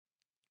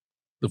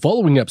The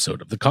following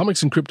episode of the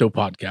Comics and Crypto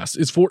podcast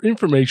is for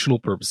informational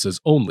purposes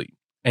only,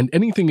 and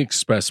anything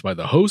expressed by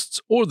the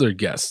hosts or their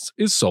guests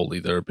is solely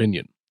their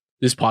opinion.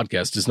 This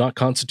podcast does not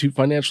constitute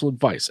financial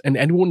advice, and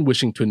anyone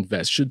wishing to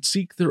invest should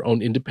seek their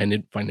own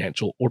independent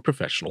financial or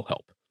professional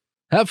help.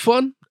 Have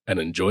fun and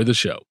enjoy the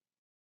show.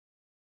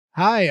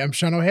 Hi, I'm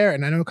Sean O'Hare,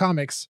 and I know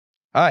comics.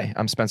 Hi,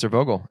 I'm Spencer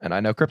Vogel, and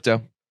I know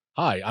crypto.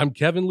 Hi, I'm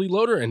Kevin Lee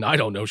Loader, and I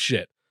don't know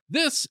shit.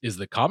 This is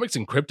the Comics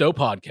and Crypto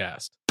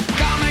podcast.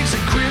 Comics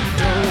and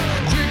crypto,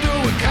 crypto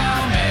and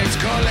comics,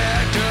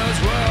 collector's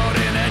world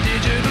in a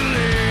digital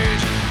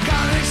age.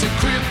 Comics and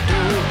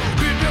crypto,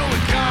 crypto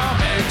and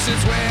comics,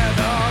 it's where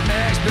the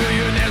next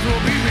billionaires will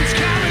be made. It's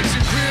comics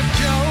and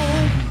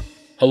crypto.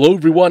 Hello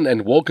everyone,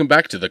 and welcome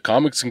back to the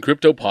Comics and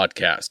Crypto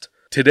podcast.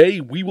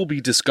 Today, we will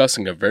be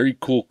discussing a very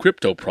cool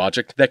crypto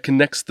project that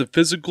connects the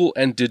physical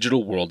and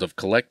digital world of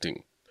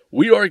collecting.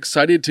 We are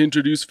excited to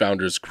introduce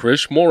founders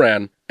Krish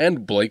Moran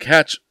and Blake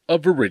Hatch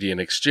of Viridian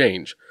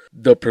Exchange,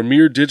 the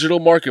premier digital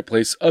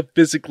marketplace of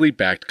physically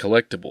backed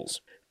collectibles,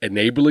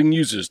 enabling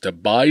users to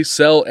buy,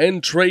 sell,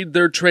 and trade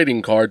their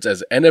trading cards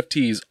as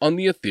NFTs on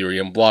the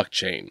Ethereum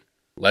blockchain.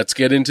 Let's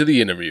get into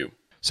the interview.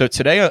 So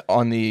today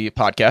on the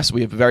podcast,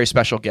 we have a very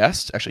special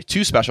guest, actually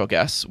two special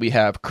guests. We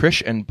have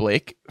Krish and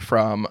Blake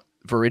from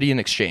Viridian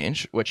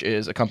Exchange, which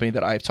is a company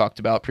that I've talked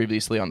about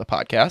previously on the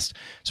podcast.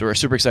 So we're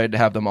super excited to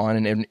have them on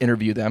and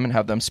interview them and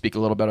have them speak a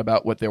little bit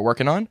about what they're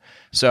working on.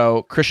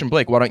 So Krish and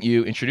Blake, why don't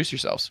you introduce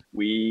yourselves?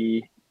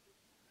 We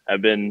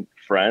have been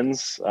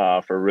friends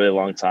for a really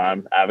long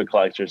time, avid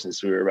collectors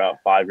since we were about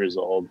 5 years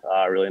old,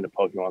 really into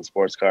Pokemon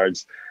sports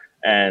cards.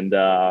 And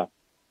I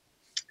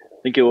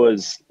think it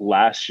was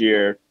last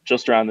year,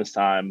 just around this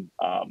time,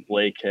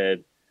 Blake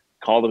had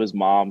called up his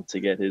mom to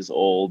get his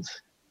old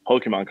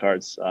Pokemon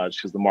cards just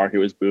because the market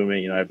was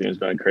booming, everything was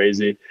going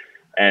crazy.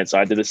 And so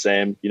I did the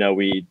same.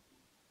 We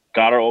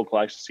got our old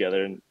collections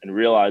together and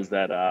realized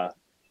that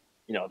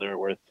they were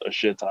worth a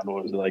shit ton.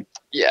 What was it, like?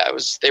 Yeah,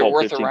 they were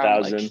worth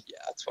around 15,000.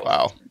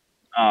 Wow.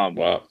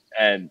 Wow.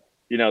 And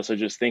so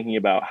just thinking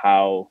about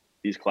how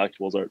these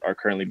collectibles are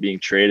currently being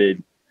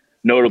traded,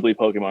 notably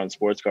Pokemon and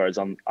sports cards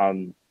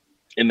on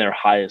in their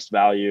highest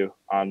value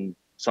on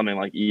something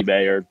like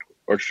eBay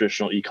or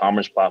traditional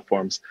e-commerce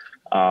platforms.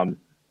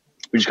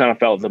 We just kind of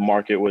felt the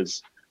market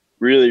was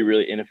really,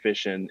 really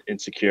inefficient,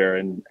 insecure,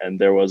 and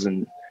there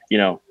wasn't,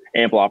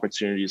 ample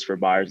opportunities for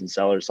buyers and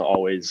sellers to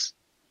always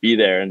be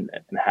there and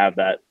have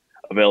that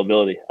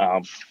availability.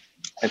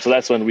 And so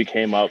that's when we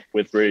came up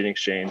with Viridian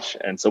Exchange.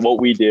 And so what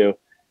we do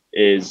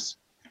is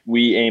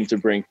we aim to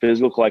bring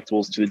physical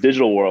collectibles to the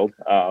digital world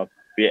via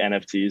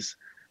NFTs.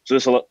 So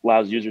this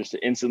allows users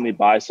to instantly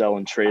buy, sell,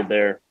 and trade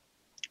their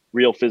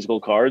real physical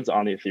cards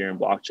on the Ethereum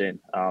blockchain.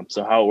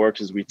 So how it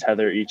works is we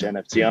tether each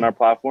NFT on our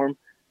platform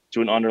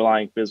to an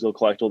underlying physical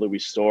collectible that we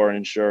store and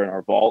insure in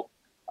our vault.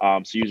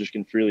 So users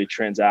can freely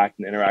transact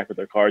and interact with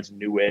their cards in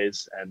new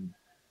ways and,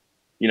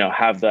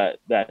 have that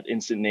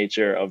instant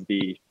nature of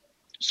the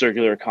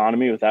circular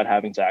economy without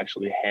having to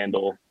actually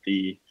handle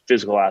the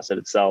physical asset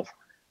itself.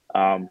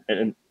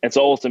 And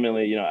so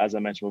ultimately, as I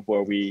mentioned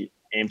before, we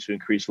aim to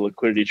increase the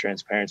liquidity,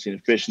 transparency, and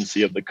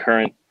efficiency of the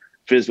current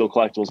physical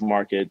collectibles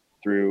market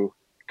through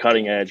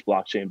cutting-edge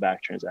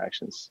blockchain-backed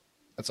transactions.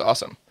 That's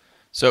awesome.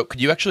 So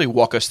could you actually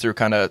walk us through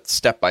kind of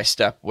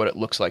step-by-step what it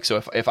looks like?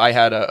 So if I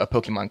had a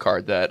Pokemon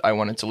card that I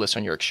wanted to list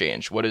on your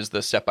exchange, what is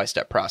the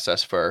step-by-step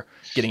process for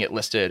getting it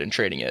listed and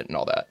trading it and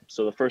all that?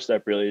 So the first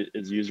step really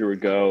is the user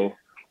would go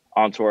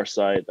onto our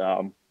site,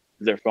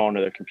 their phone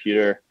or their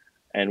computer,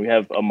 and we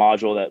have a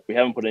module that we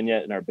haven't put in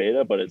yet in our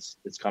beta, but it's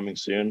coming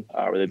soon,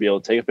 where they'd be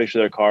able to take a picture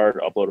of their card,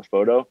 upload a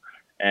photo,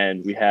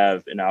 and we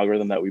have an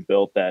algorithm that we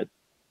built that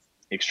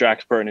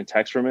extracts pertinent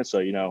text from it. So,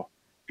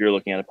 if you're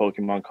looking at a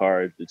Pokemon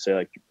card, it'd say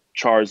like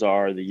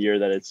Charizard, the year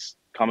that it's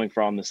coming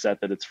from, the set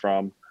that it's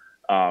from,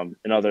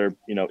 and other,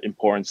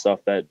 important stuff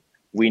that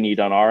we need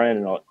on our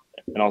end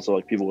and also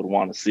like people would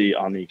want to see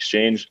on the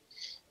exchange.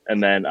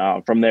 And then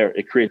from there,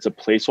 it creates a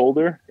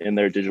placeholder in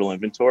their digital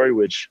inventory,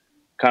 which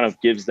kind of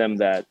gives them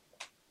that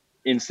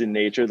instant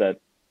nature that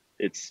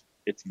it's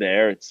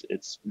there,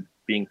 it's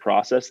being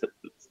processed.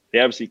 They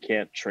obviously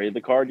can't trade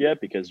the card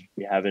yet because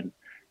we haven't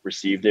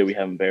received it, we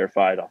haven't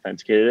verified,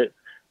 authenticated it,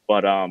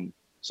 but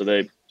so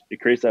it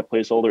creates that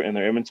placeholder in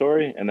their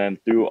inventory, and then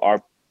through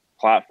our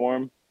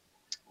platform,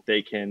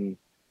 they can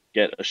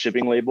get a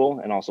shipping label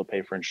and also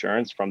pay for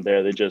insurance. From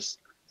there, they just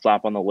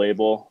slap on the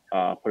label,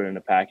 put it in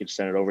a package,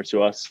 send it over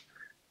to us.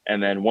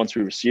 And then once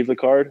we receive the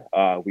card,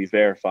 we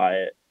verify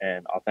it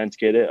and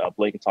authenticate it.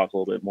 Blake can talk a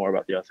little bit more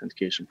about the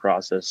authentication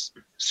process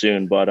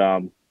soon. But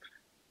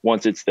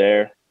once it's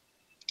there,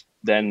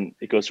 then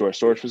it goes to our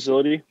storage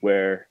facility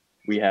where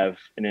we have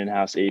an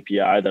in-house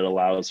API that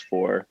allows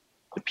for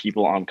the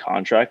people on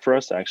contract for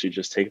us to actually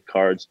just take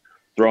cards,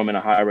 throw them in a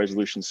high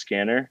resolution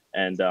scanner,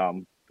 and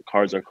the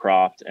cards are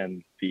cropped,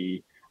 and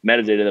the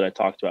metadata that I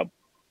talked about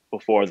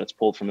before that's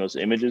pulled from those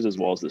images as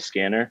well as the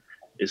scanner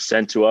is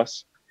sent to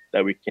us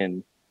that we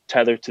can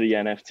tether to the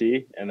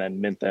NFT and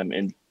then mint them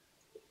in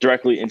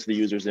directly into the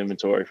user's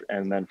inventory.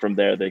 And then from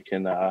there they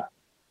can,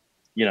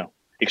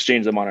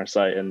 exchange them on our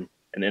site and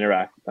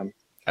interact with them.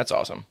 That's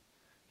awesome.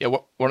 Yeah,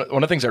 one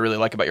of the things I really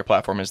like about your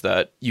platform is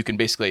that you can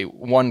basically,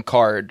 one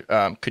card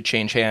could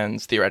change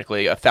hands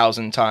theoretically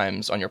 1,000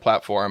 times on your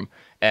platform,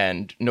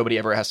 and nobody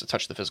ever has to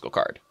touch the physical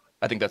card.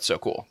 I think that's so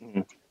cool.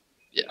 Mm-hmm.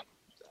 Yeah,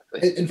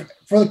 exactly. And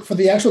for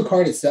the actual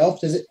card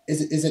itself, is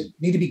it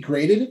need to be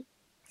graded?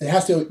 It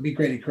has to be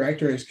graded,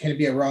 correct? Or can it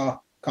be a raw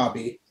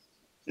copy?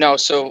 No,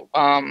 so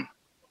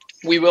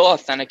we will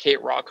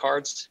authenticate raw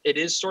cards. It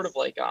is sort of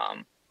like,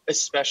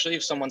 especially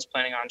if someone's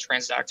planning on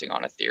transacting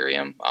on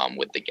Ethereum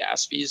with the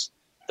gas fees,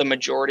 the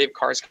majority of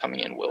cards coming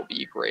in will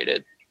be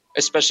graded,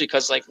 especially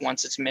because like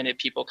once it's minted,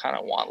 people kind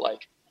of want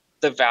like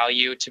the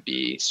value to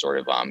be sort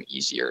of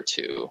easier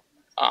to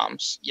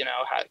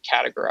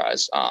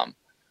categorize.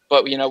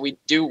 But we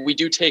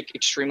do take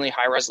extremely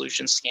high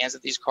resolution scans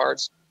of these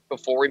cards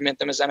before we mint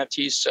them as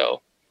NFTs.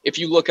 So if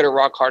you look at a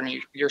raw card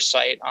on your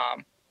site,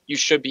 you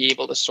should be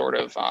able to sort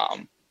of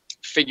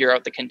figure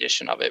out the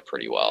condition of it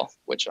pretty well,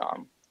 which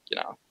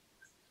Yeah.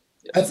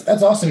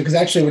 That's awesome, because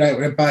actually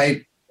when I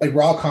buy like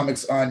raw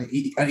comics on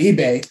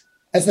eBay,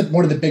 that's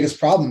one of the biggest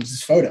problems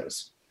is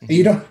photos. And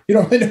you don't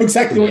really know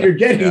exactly what you're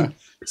getting. Yeah.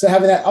 So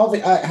having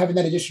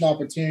that additional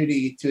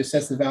opportunity to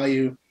assess the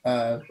value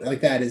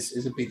like that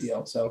is a big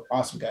deal. So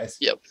awesome, guys.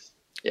 Yep.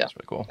 Yeah. That's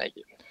really cool. Thank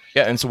you.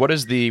 Yeah, and so what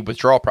does the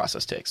withdrawal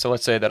process take? So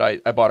let's say that I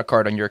bought a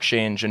card on your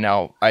exchange and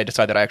now I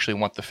decide that I actually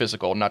want the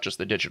physical, not just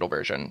the digital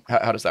version.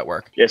 How does that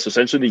work? Yeah, so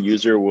essentially the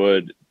user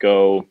would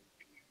go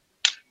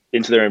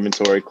into their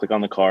inventory, click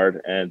on the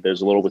card, and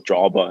there's a little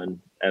withdrawal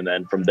button. And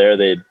then from there,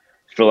 they'd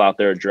fill out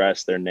their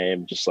address, their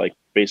name, just like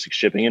basic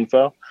shipping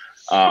info.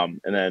 And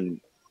then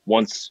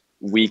once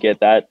we get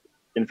that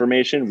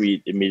information,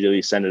 we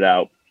immediately send it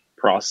out,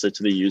 process it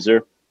to the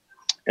user,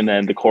 and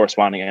then the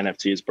corresponding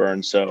NFT is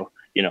burned. So,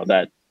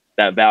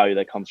 that value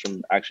that comes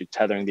from actually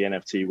tethering the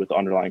NFT with the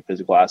underlying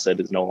physical asset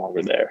is no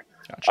longer there.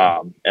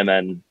 Gotcha. And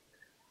then,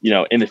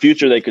 in the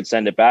future, they could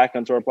send it back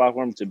onto our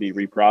platform to be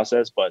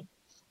reprocessed. But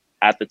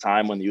at the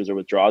time when the user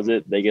withdraws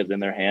it, they get it in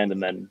their hand,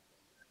 and then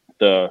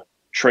the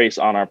trace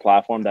on our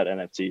platform, that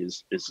NFT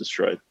is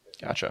destroyed.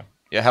 Gotcha.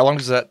 Yeah. How long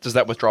does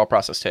that withdrawal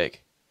process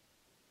take?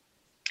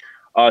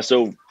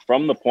 So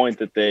from the point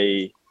that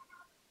they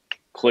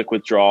click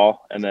withdraw,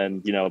 and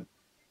then,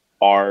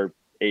 our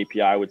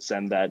API would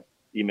send that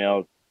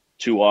email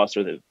to us,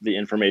 or the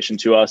information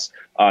to us,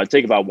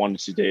 take about 1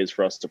 to 2 days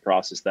for us to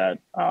process that.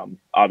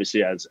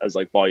 Obviously as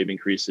like volume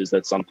increases,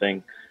 that's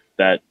something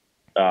that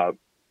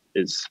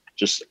is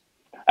just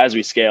as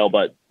we scale,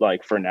 but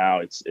like for now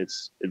it's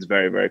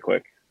very, very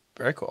quick.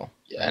 Very cool.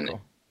 Yeah.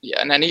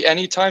 And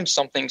anytime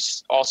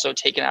something's also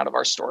taken out of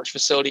our storage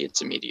facility,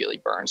 it's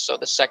immediately burned. So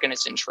the second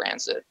it's in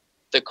transit,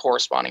 the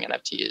corresponding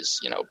NFT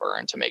is,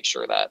 burned, to make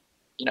sure that,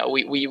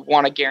 we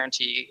want to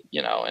guarantee,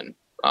 and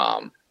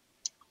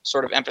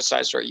sort of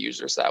emphasize to our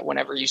users that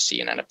whenever you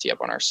see an NFT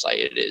up on our site,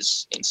 it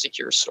is in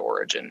secure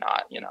storage and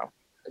not,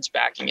 it's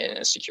backing it in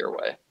a secure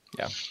way.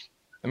 Yeah,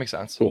 that makes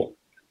sense. Cool.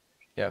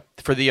 Yeah.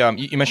 For the,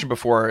 you mentioned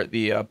before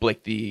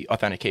Blake, the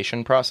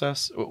authentication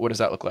process. What does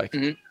that look like?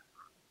 Mm-hmm.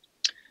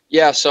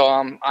 Yeah. So,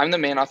 I'm the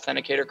main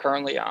authenticator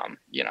currently.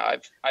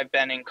 I've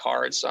been in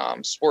cards,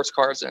 sports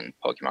cards and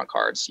Pokemon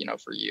cards,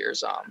 for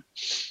years.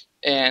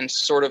 And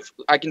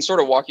I can sort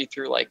of walk you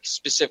through like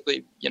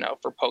specifically,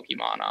 for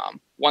Pokemon.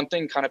 One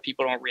thing kind of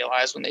people don't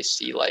realize when they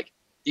see like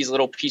these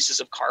little pieces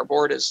of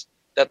cardboard is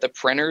that the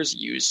printers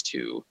used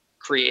to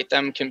create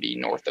them can be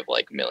north of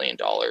like $1 million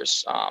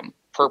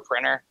per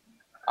printer.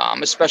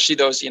 Especially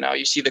those,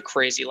 you see the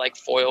crazy like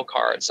foil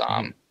cards,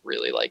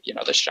 really like,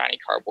 the shiny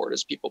cardboard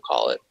as people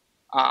call it.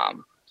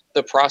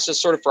 The process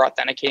sort of for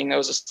authenticating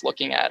those is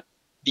looking at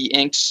the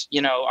inks,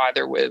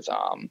 either with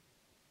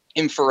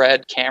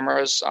infrared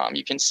cameras.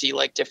 You can see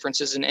like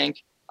differences in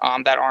ink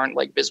that aren't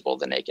like visible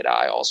to the naked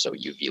eye. Also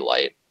UV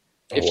light,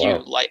 you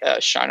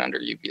shine under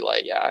UV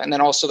light. Yeah. And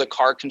then also the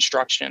card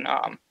construction.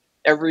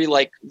 Every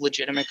like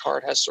legitimate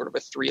card has sort of a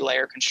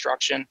 3-layer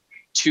construction,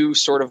 2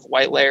 sort of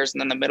white layers,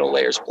 and then the middle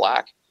layer is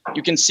black.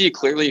 You can see it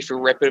clearly if you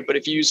rip it, but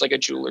if you use like a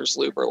jeweler's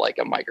loupe or like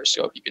a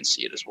microscope, you can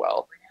see it as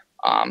well.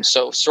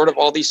 So sort of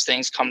all these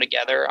things come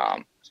together.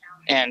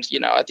 And,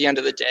 at the end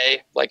of the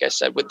day, like I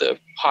said, with the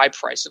high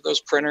price of those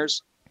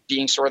printers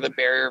being sort of the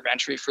barrier of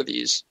entry for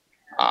these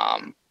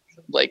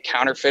like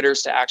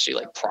counterfeiters to actually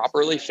like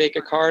properly fake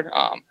a card,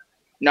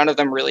 none of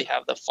them really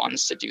have the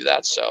funds to do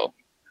that. So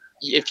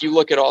if you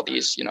look at all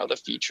these,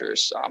 the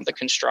features, the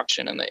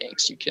construction and the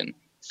inks, you can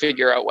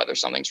figure out whether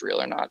something's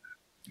real or not.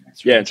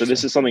 Yeah, and so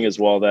this is something as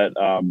well that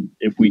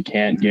if we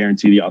can't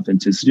guarantee the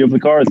authenticity of the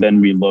card,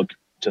 then we look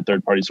to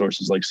third-party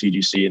sources like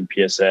CGC and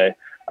PSA.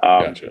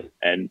 Gotcha.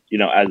 And,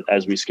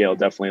 as we scale,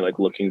 definitely like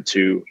looking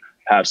to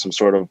have some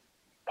sort of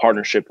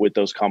partnership with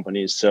those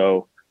companies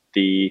so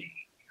the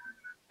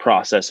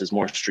process is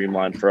more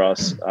streamlined for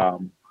us.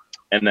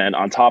 And then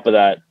on top of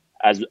that,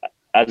 as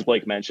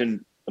Blake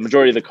mentioned, the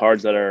majority of the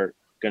cards that are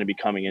going to be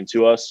coming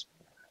into us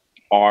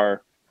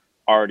are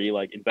already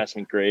like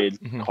investment grade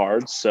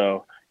cards.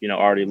 So,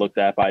 already looked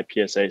at by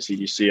PSA,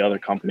 CGC, other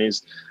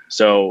companies.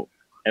 So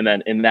And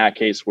then in that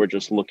case, we're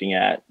just looking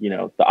at,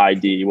 the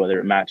ID, whether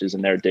it matches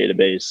in their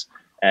database,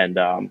 and,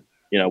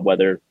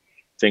 whether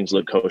things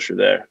look kosher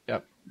there.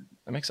 Yep.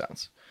 That makes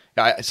sense.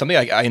 Something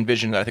I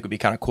envision that I think would be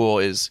kind of cool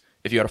is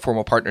if you had a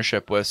formal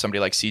partnership with somebody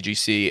like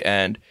CGC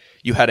and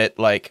you had it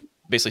like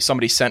basically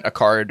somebody sent a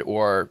card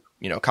or,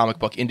 comic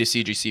book into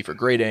CGC for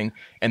grading,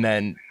 and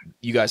then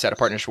you guys had a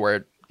partnership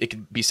where it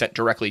could be sent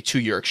directly to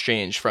your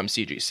exchange from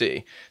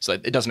CGC. So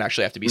it doesn't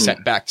actually have to be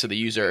sent back to the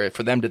user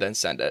for them to then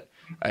send it.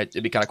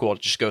 It'd be kind of cool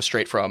to just go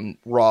straight from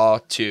raw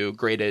to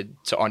graded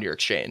to on your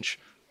exchange.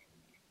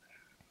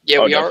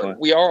 Yeah,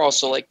 we are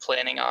also like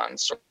planning on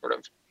sort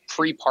of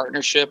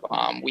pre-partnership.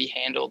 We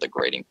handle the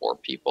grading for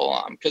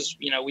people because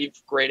we've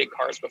graded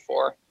cars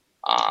before,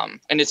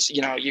 and it's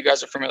you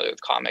guys are familiar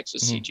with comics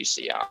with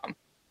CGC.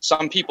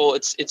 Some people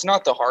it's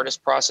not the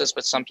hardest process,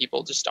 but some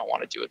people just don't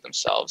want to do it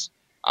themselves.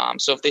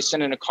 So if they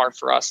send in a card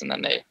for us and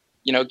then they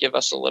give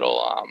us a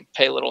little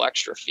pay a little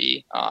extra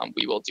fee,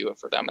 we will do it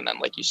for them, and then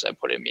like you said,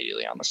 put it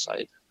immediately on the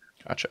site.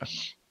 Gotcha.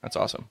 That's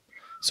awesome.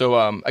 So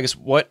I guess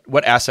what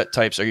asset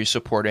types are you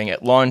supporting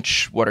at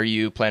launch? What are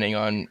you planning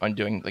on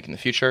doing like in the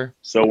future?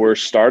 So we're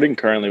starting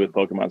currently with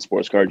Pokemon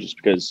sports cards just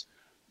because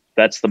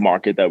that's the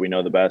market that we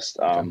know the best.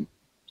 Okay.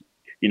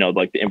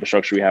 Like the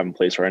infrastructure we have in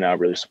place right now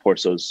really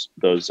supports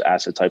those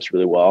asset types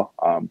really well.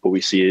 But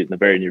we see it in the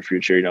very near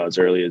future, as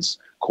early as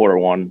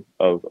Q1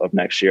 of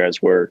next year,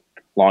 as we're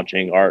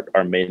launching our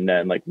mainnet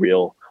and like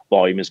real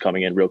volume is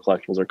coming in, real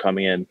collectibles are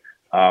coming in.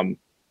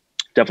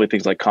 Definitely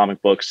things like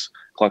comic books,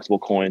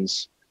 collectible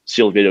coins,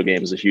 sealed video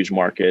games is a huge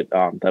market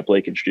that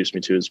Blake introduced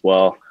me to as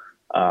well.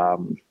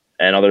 And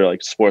other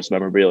like sports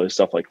memorabilia,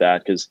 stuff like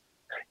that. Because,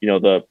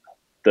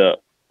 the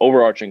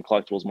overarching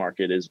collectibles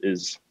market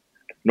is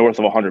north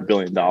of $100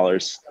 billion.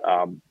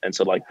 And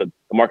so like the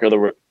market that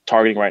we're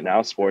targeting right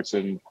now, sports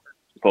and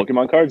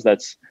Pokemon cards,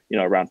 that's,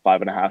 around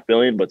 $5.5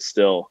 billion, but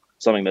still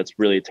something that's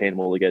really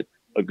attainable to get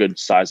a good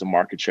size of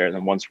market share. And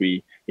then once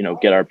we,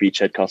 get our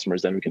beachhead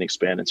customers, then we can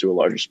expand into a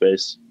larger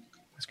space.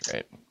 That's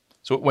great.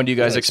 So when do you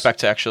guys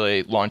expect to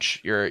actually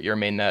launch your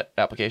mainnet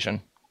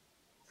application?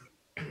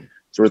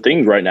 So we're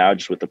thinking right now,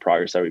 just with the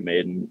progress that we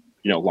made and,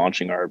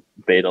 launching our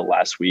beta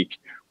last week,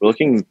 we're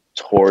looking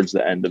towards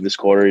the end of this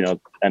quarter,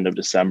 end of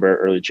December,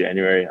 early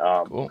January.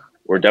 Cool.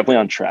 We're definitely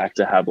on track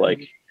to have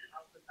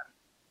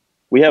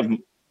we have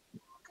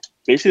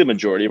basically the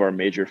majority of our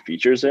major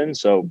features in.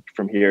 So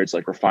from here, it's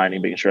like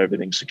refining, making sure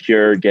everything's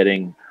secure,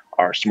 getting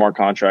our smart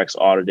contracts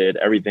audited,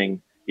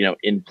 everything,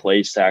 in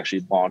place to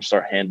actually launch,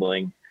 start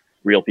handling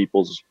real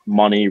people's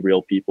money,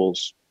 real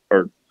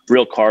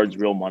cards,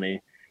 real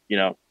money,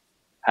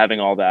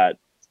 having all that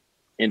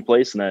in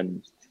place, and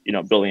then,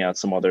 building out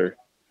some other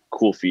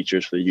cool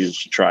features for the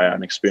user to try out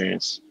and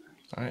experience.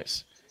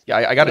 Nice. Yeah,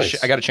 I got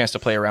a chance to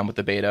play around with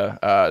the beta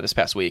this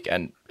past week,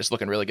 and it's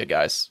looking really good,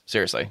 guys.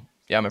 Seriously.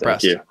 Yeah, I'm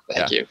impressed.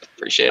 Thank you.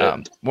 Appreciate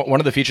it. One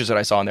of the features that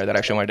I saw in there that I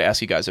actually wanted to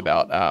ask you guys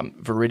about,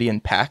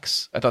 Viridian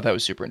Packs. I thought that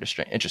was super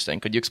interesting.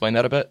 Could you explain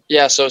that a bit?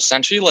 Yeah, so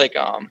essentially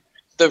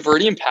the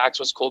Viridian Packs,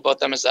 what's cool about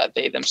them is that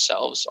they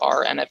themselves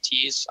are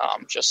NFTs,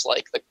 just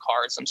like the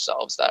cards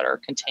themselves that are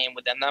contained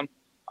within them.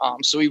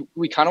 So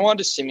we kind of wanted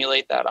to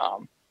simulate that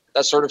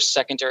sort of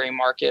secondary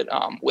market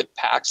with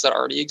packs that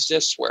already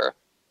exists, where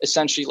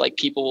essentially like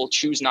people will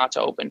choose not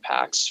to open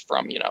packs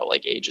from,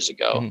 like ages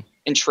ago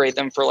and trade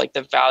them for like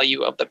the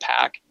value of the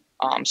pack,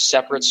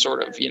 separate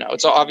sort of,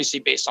 it's obviously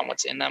based on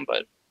what's in them,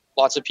 but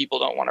lots of people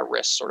don't want to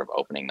risk sort of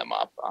opening them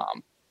up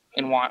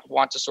and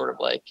want to sort of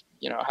like,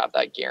 have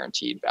that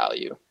guaranteed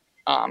value.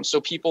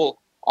 So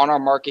people on our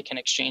market can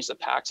exchange the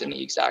packs in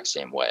the exact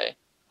same way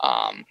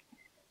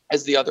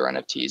as the other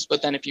NFTs.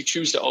 But then if you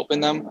choose to open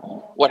them,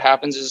 what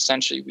happens is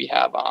essentially we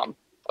have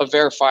a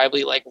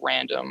verifiably like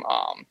random,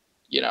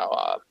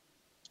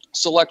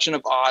 selection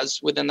of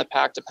odds within the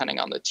pack, depending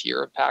on the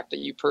tier of pack that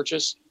you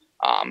purchase.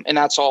 And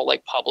that's all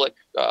like public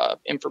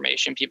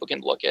information. People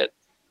can look at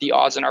the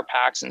odds in our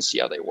packs and see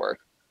how they work.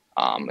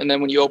 And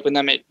then when you open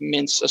them, it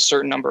mints a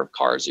certain number of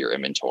cards in your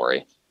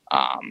inventory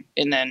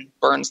and then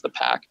burns the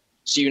pack.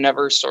 So you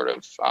never sort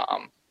of,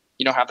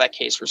 have that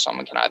case where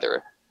someone can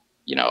either,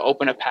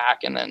 open a pack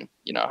and then,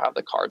 have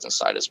the cards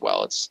inside as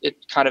well. It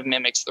kind of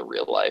mimics the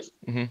real life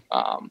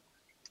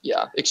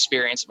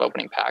experience of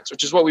opening packs,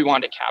 which is what we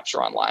wanted to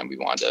capture online. We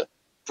wanted to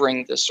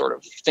bring this sort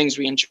of things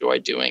we enjoy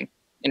doing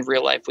in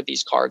real life with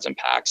these cards and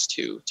packs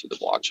to the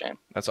blockchain.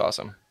 That's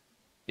awesome.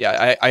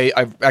 Yeah,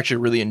 I've actually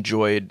really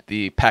enjoyed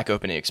the pack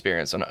opening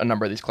experience on a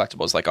number of these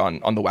collectibles, like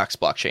on the Wax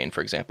blockchain, for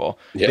example.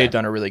 Yeah. They've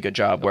done a really good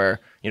job where,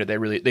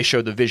 they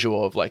show the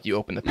visual of like you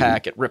open the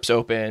pack, it rips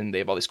open, they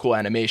have all this cool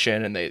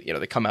animation, and they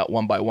come out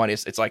one by one.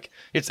 It's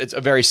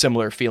a very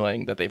similar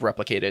feeling that they've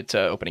replicated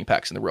to opening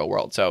packs in the real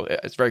world. So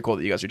it's very cool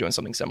that you guys are doing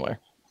something similar.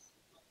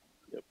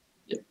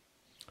 Yep.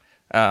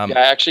 I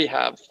actually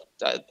have.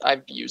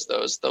 I've used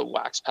the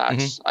Wax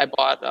packs. I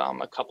bought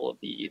a couple of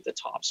the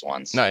Topps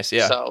ones. Nice,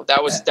 yeah. So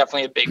that was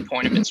definitely a big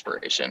point of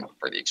inspiration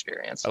for the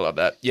experience. I love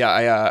that. Yeah,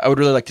 I would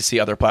really like to see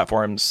other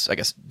platforms, I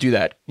guess, do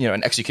that,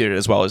 and execute it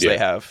as well as they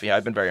have. Yeah,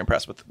 I've been very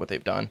impressed with what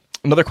they've done.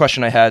 Another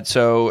question I had.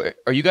 So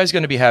are you guys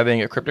going to be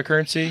having a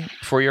cryptocurrency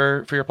for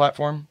your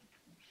platform?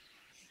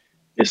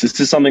 Yes, this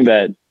is something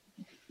that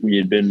we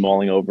had been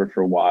mulling over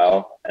for a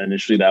while. And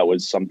initially that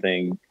was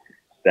something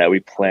that we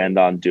planned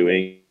on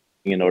doing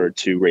in order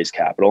to raise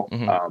capital,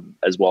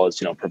 as well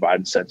as, provide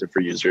incentive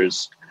for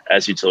users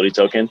as utility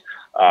token.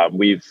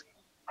 We've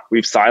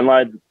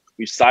sidelined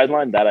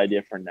that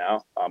idea for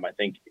now. I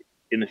think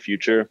in the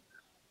future,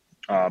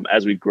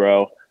 as we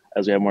grow,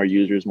 as we have more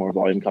users, more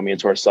volume coming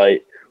into our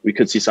site, we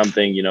could see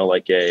something,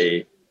 like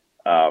a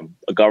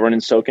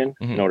governance token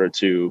in order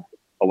to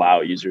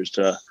allow users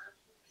to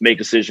make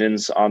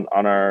decisions on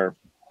our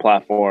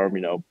platform,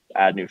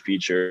 add new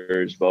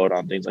features, vote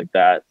on things like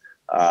that.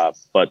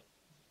 But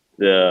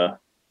the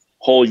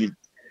whole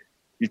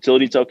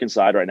utility token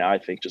side right now, I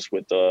think just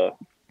with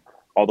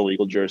all the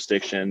legal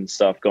jurisdiction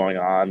stuff going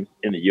on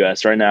in the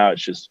US right now,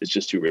 it's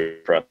just too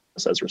rich for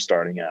us as we're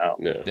starting out.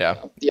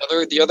 Yeah.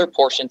 The other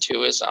portion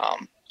too is,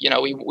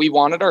 we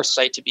wanted our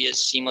site to be as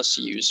seamless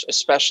to use,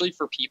 especially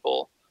for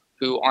people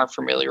who aren't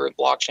familiar with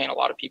blockchain. A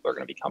lot of people are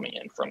going to be coming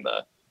in from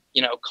the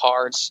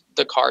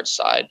card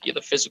side,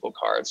 the physical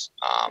cards.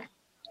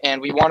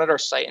 And we wanted our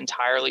site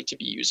entirely to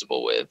be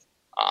usable with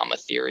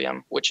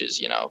Ethereum, which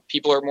is,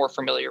 people are more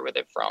familiar with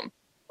it from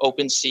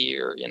OpenSea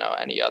or,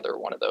 any other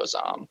one of those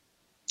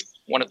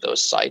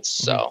sites.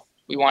 So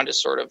we wanted to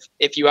sort of,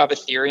 if you have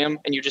Ethereum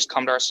and you just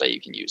come to our site, you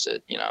can use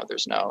it.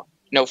 There's no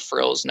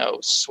frills, no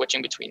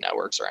switching between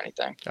networks or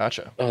anything.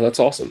 Gotcha. Oh, that's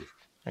awesome.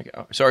 There you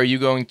go. So are you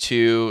going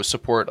to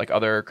support like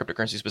other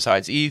cryptocurrencies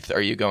besides ETH?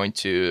 Are you going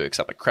to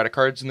accept like credit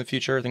cards in the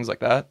future, things like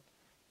that?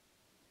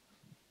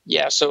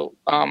 Yeah. So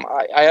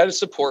I added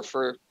support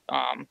for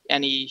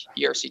any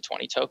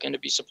ERC20 token to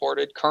be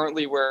supported.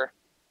 Currently, we're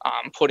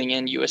putting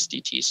in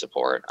USDT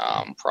support,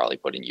 probably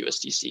put in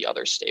USDC,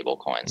 other stable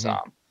coins.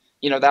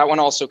 That one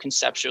also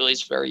conceptually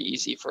is very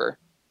easy for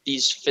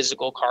these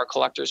physical car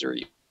collectors who are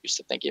used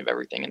to thinking of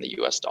everything in the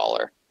US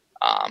dollar.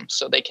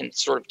 So they can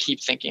sort of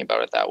keep thinking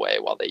about it that way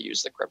while they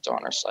use the crypto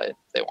on our site if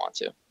they want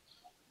to.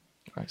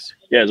 Nice.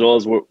 Yeah, as well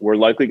as we're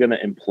likely going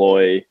to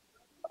employ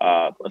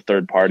a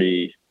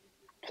third-party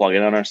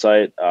plugin on our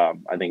site.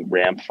 I think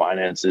Ramp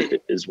Finance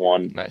is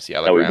one nice.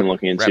 Yeah, that we've been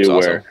looking into. Ramp's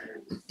where,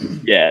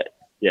 awesome.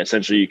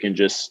 Essentially you can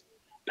just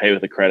pay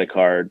with a credit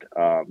card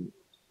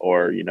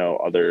or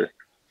other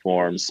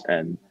forms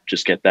and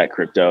just get that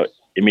crypto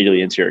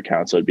immediately into your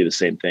account. So it'd be the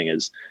same thing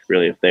as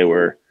really if they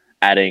were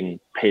adding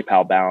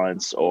PayPal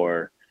balance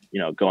or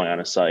going on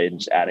a site and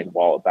just adding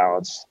wallet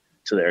balance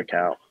to their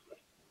account.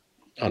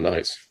 Oh,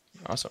 nice.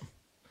 Awesome.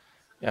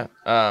 Yeah.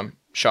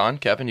 Sean,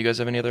 Kevin, you guys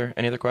have any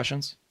other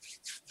questions?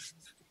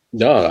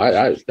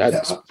 No,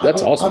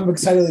 that's awesome. I'm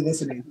excitedly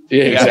listening.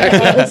 Yeah,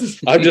 exactly.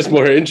 I'm just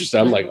more interested.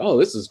 I'm like, oh,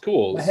 this is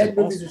cool. My head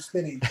movies are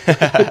spinning.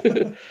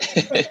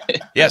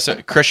 Yeah.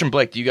 So Christian,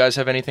 Blake, do you guys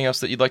have anything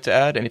else that you'd like to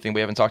add? Anything we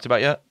haven't talked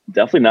about yet?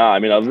 Definitely not. I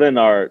mean, other than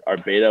our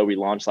beta we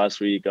launched last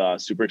week,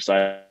 super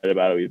excited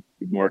about it.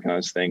 We've been working on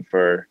this thing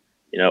for,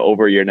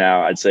 over a year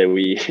now. I'd say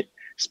we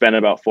spent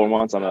about 4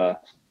 months on a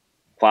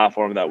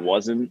platform that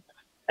wasn't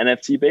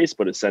NFT based,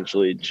 but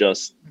essentially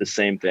just the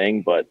same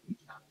thing, but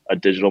a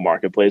digital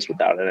marketplace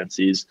without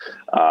NFTs.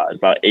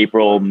 About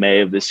April, May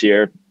of this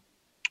year,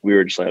 we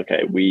were just like,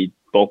 okay, we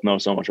both know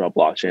so much about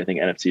blockchain. I think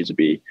NFTs would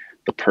be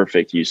the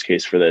perfect use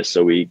case for this.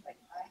 So we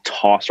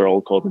tossed our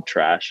old code in the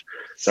trash,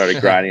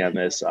 started grinding on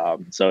this.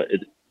 So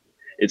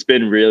it's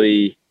been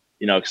really,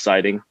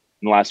 exciting in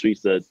the last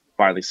week to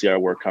finally see our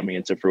work coming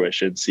into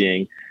fruition,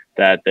 seeing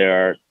that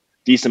there are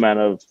decent amount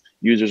of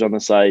users on the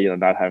site,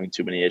 not having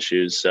too many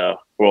issues. So,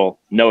 well,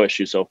 no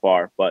issues so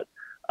far, but,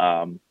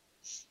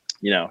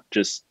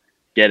 just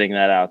getting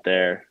that out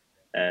there.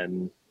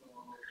 And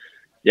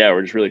yeah,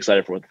 we're just really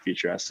excited for what the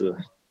future has to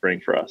bring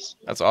for us.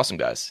 That's awesome,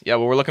 guys. Yeah,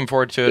 well, we're looking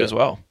forward to it as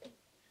well.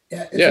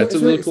 Yeah, it's a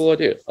really cool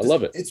idea. I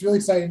love it. It's really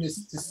exciting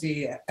just to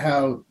see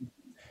how,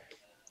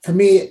 for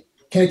me,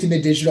 connecting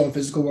the digital and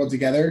physical world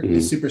together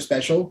is super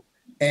special.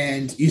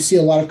 And you see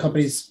a lot of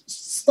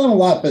companies, not a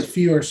lot, but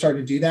few are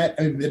starting to do that.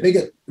 I mean,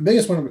 the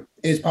biggest one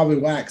is probably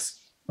Wax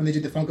when they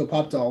did the Funko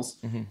Pop dolls.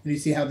 And you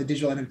see how the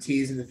digital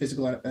NFTs and the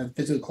physical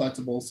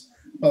collectibles.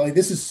 But like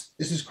this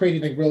is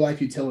creating like real life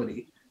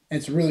utility, and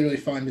it's really, really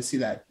fun to see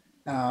that.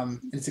 And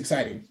it's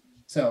exciting.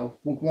 So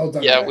well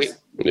done. Yeah, guys.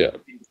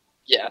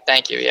 Yeah,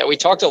 thank you. Yeah, we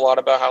talked a lot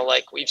about how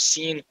like we've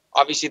seen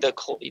obviously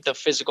the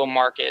physical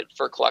market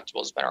for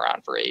collectibles has been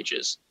around for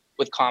ages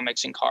with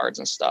comics and cards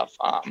and stuff.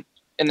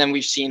 And then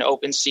we've seen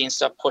OpenSea and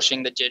stuff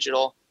pushing the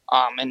digital.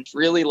 And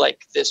really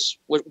like this,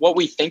 what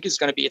we think is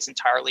going to be its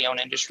entirely own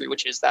industry,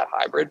 which is that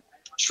hybrid,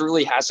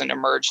 truly hasn't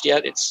emerged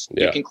yet.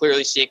 You can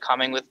clearly see it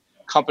coming with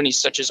companies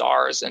such as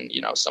ours and,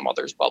 some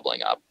others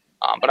bubbling up.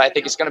 But I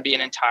think it's going to be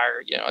an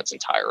entire, its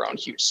entire own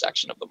huge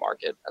section of the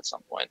market at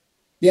some point.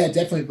 Yeah,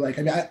 definitely, Blake.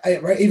 I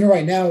mean, even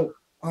right now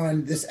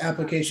on this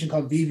application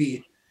called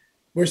Vivi,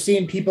 we're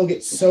seeing people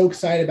get so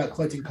excited about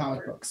collecting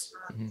comic books.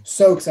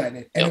 So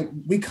excited.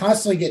 And we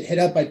constantly get hit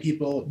up by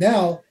people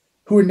now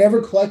who were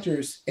never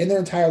collectors in their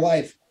entire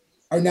life,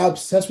 are now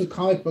obsessed with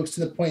comic books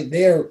to the point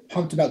they are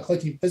pumped about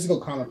collecting physical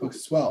comic books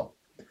as well.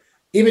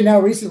 even now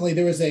recently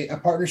there was a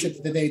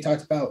partnership that they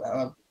talked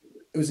about.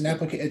 It was an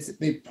application.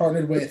 They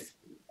partnered with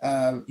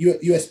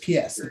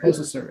USPS, the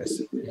Postal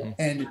Service,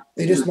 and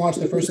they just launched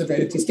the first of their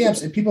NFT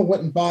stamps, and people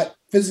went and bought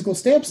physical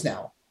stamps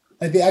now,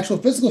 like the actual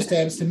physical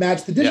stamps to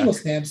match the digital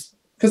stamps,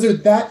 because they're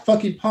that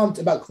fucking pumped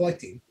about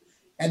collecting.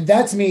 And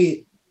that to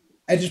me,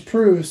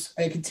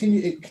 it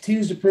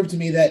continues to prove to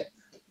me that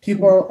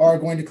people are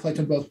going to collect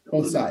on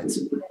both sides.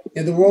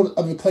 And the world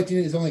of collecting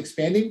is only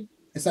expanding.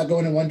 It's not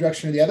going in one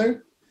direction or the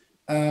other.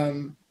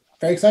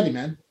 Very exciting,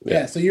 man.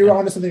 Yeah. So you're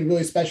onto something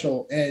really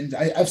special, and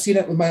I've seen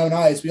it with my own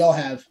eyes. We all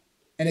have,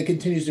 and it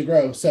continues to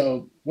grow.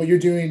 So what you're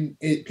doing,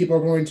 people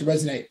are going to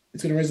resonate.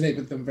 It's going to resonate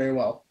with them very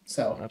well.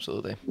 So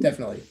absolutely,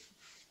 definitely.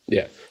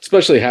 Yeah,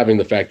 especially having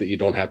the fact that you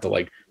don't have to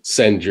like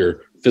send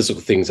your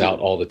physical things out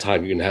all the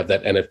time. You can have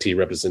that NFT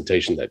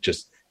representation that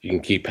just you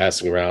can keep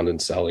passing around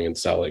and selling,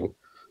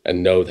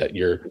 and know that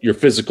your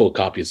physical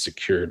copy is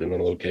secured in a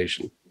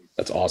location.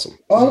 That's awesome.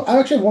 Oh, I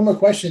actually have one more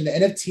question. The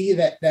NFT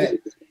that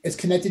is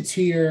connected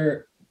to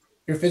your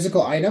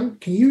physical item,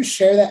 can you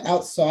share that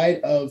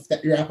outside of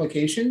your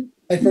application?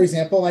 Like, for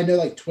example, I know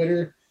like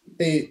Twitter,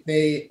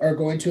 they are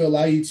going to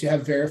allow you to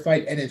have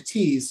verified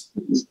NFTs,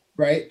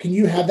 right? Can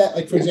you have that?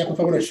 Like, for example, if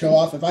I want to show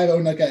off, if I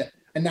own like a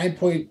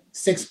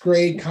 9.6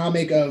 grade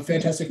comic of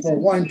Fantastic Four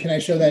 1, can I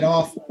show that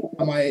off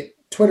on my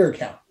Twitter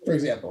account, for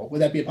example?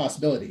 Would that be a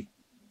possibility?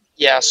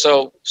 Yeah,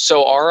 so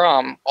our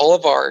all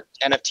of our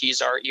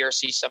NFTs are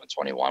ERC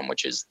 721,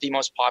 which is the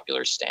most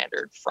popular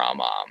standard from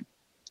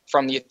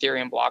the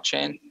Ethereum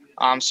blockchain.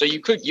 So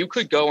you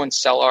could go and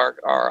sell our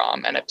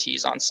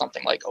NFTs on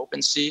something like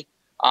OpenSea.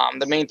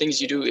 The main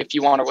things you do, if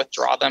you want to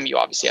withdraw them, you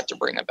obviously have to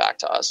bring them back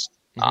to us,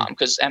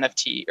 because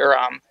NFT or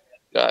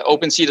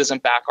OpenSea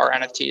doesn't back our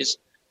NFTs.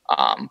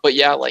 But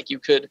yeah, like you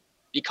could,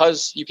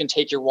 because you can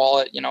take your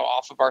wallet,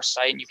 off of our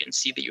site, and you can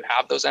see that you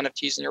have those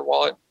NFTs in your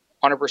wallet.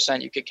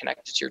 100%, you could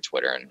connect it to your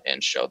Twitter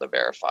and show the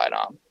verified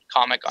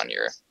comic on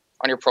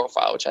your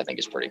profile, which I think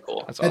is pretty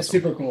cool. That's awesome. That's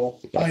super cool.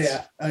 Oh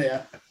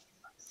yeah.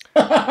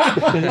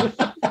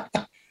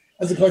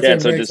 As a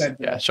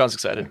collector, Sean's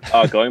excited.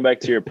 Going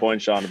back to your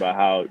point, Sean, about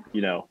how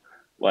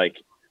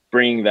like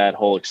bringing that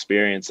whole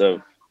experience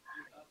of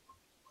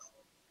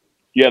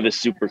you have this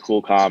super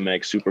cool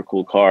comic, super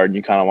cool card, and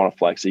you kind of want to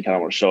flex it, you kind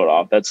of want to show it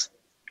off. That's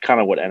kind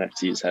of what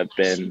NFTs have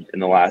been in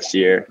the last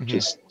year. Mm-hmm.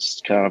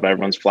 Just kind of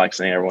everyone's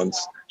flexing,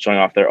 everyone's showing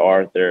off their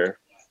art, their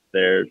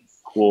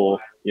cool,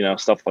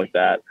 stuff like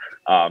that.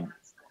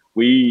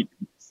 We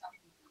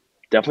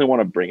definitely want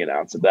to bring an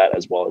ounce of that,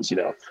 as well as,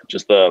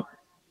 just the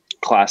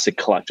classic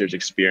collector's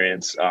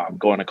experience,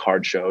 going to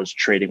card shows,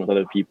 trading with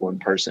other people in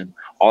person,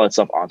 all that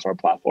stuff onto our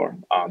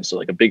platform. So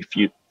like a big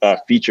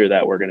feature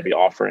that we're going to be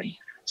offering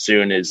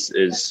soon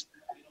is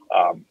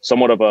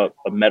somewhat of a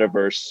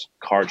metaverse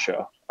card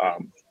show,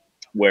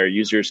 where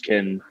users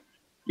can,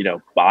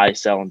 buy,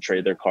 sell, and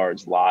trade their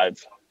cards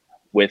live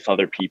with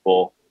other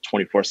people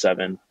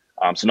 24/7.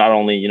 So not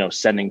only,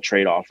 sending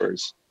trade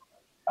offers,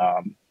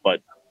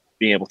 but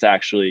being able to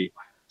actually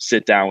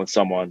sit down with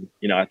someone,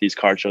 at these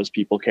card shows.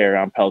 People carry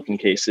around Pelican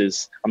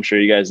cases, I'm sure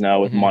you guys know,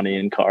 with money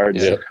and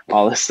cards,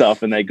 all this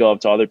stuff. And they go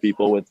up to other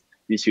people with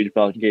these huge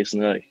Pelican cases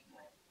and they're like,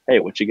 hey,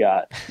 what you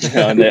got?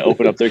 And they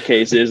open up their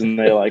cases and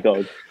they're like,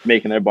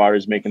 making their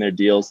barters, making their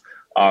deals.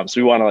 So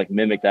we want to like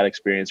mimic that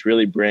experience,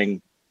 really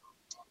bring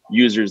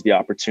users the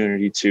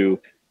opportunity to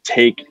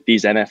take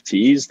these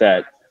NFTs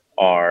that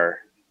are,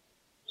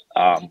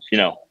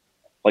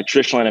 like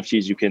traditional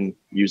NFTs, you can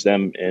use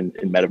them in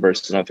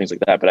metaverse and other things like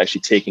that, but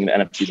actually taking the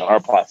NFTs on our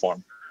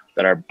platform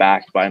that are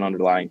backed by an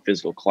underlying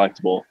physical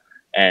collectible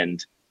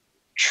and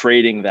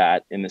trading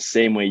that in the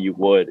same way you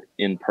would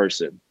in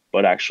person,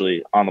 but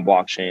actually on the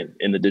blockchain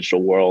in the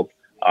digital world,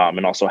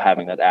 and also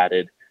having that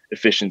added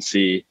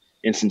efficiency,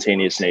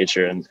 instantaneous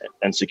nature,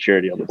 and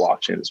security on the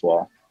blockchain as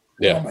well.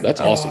 Yeah,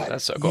 that's awesome.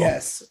 That's so cool.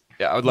 Yes.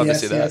 Yeah, I would love to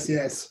see that.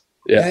 Yes.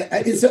 Yeah.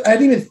 I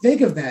didn't even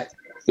think of that.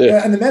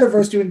 Yeah. And the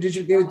metaverse doing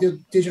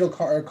digital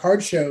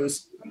card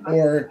shows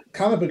or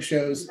comic book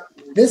shows.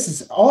 This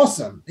is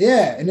awesome.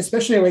 Yeah. And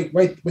especially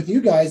right with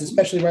you guys,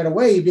 especially right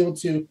away, you'd be able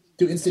to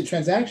do instant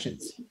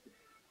transactions,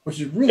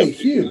 which is really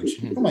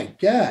huge. Oh my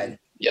God.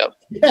 Yep.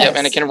 Yes. Yep.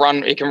 And it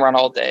can run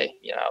all day.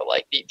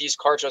 Like these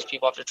card shows,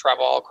 people have to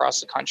travel all across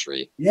the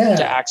country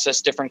to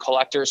access different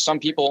collectors. Some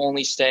people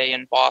only stay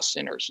in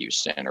Boston or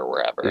Houston or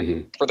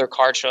wherever for their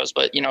card shows.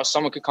 But,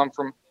 someone could come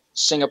from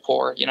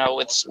Singapore,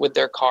 with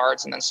their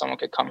cards, and then someone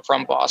could come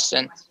from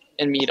Boston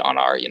and meet on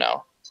our, in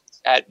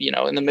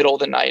the middle of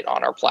the night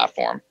on our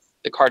platform.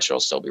 The card show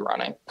will still be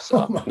running.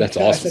 So that's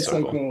awesome. That's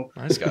so cool.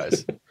 Nice,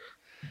 guys.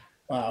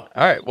 Wow.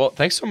 All right. Well,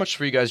 thanks so much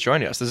for you guys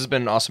joining us. This has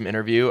been an awesome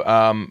interview.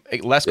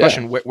 Last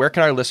question. Where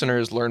can our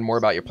listeners learn more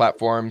about your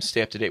platform,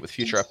 stay up to date with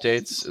future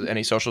updates?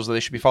 Any socials that they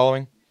should be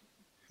following?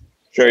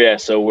 Sure. Yeah.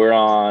 So we're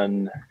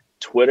on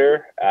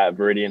Twitter at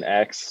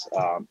ViridianX,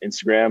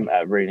 Instagram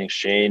at Viridian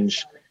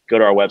Exchange. Go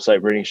to our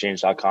website,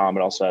 ViridianExchange.com.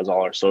 It also has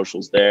all our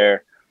socials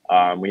there.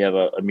 We have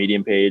a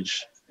Medium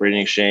page,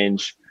 Viridian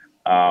Exchange.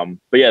 But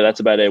yeah, that's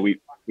about it. We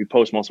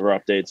post most of our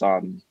updates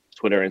on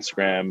Twitter,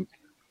 Instagram,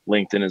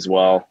 LinkedIn as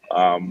well.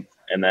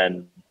 and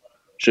then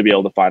should be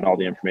able to find all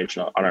the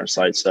information on our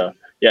site. So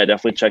yeah,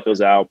 definitely check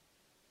those out.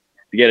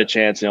 If you get a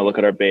chance, look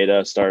at our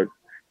beta, you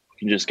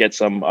can just get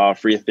some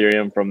free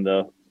Ethereum from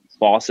the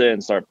faucet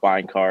and start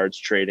buying cards,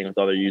 trading with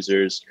other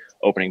users,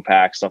 opening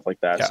packs, stuff like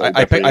that. Yeah, so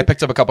I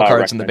picked up a couple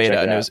cards in the beta,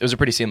 and it was a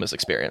pretty seamless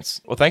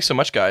experience. Well, thanks so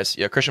much, guys.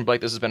 Yeah, Christian,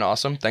 Blake, this has been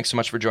awesome. Thanks so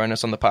much for joining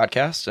us on the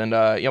podcast. And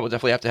we'll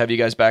definitely have to have you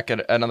guys back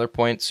at another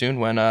point soon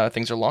when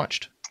things are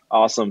launched.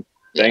 Awesome.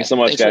 Thanks so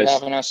much, guys. For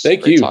having us.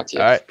 Thank Great you. to talk to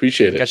you. All right.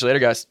 Appreciate it. Catch you later,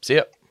 guys. See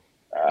ya.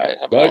 All right.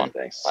 Have a Bye. good one.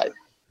 Thanks. Bye.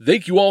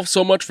 Thank you all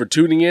so much for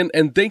tuning in,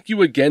 and thank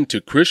you again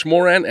to Krish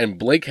Moran and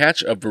Blake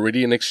Hatch of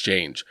Viridian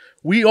Exchange.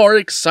 We are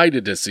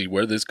excited to see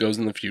where this goes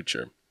in the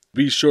future.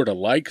 Be sure to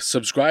like,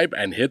 subscribe,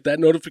 and hit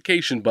that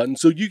notification button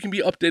so you can be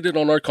updated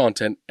on our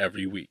content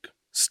every week.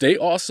 Stay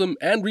awesome,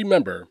 and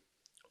remember,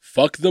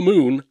 fuck the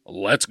moon,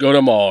 let's go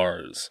to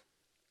Mars.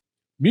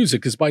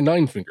 Music is by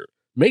Ninefinger.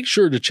 Make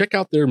sure to check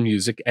out their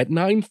music at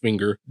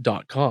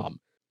ninefinger.com.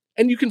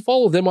 And you can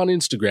follow them on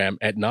Instagram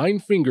at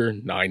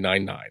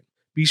ninefinger999.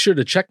 Be sure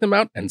to check them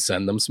out and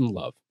send them some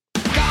love.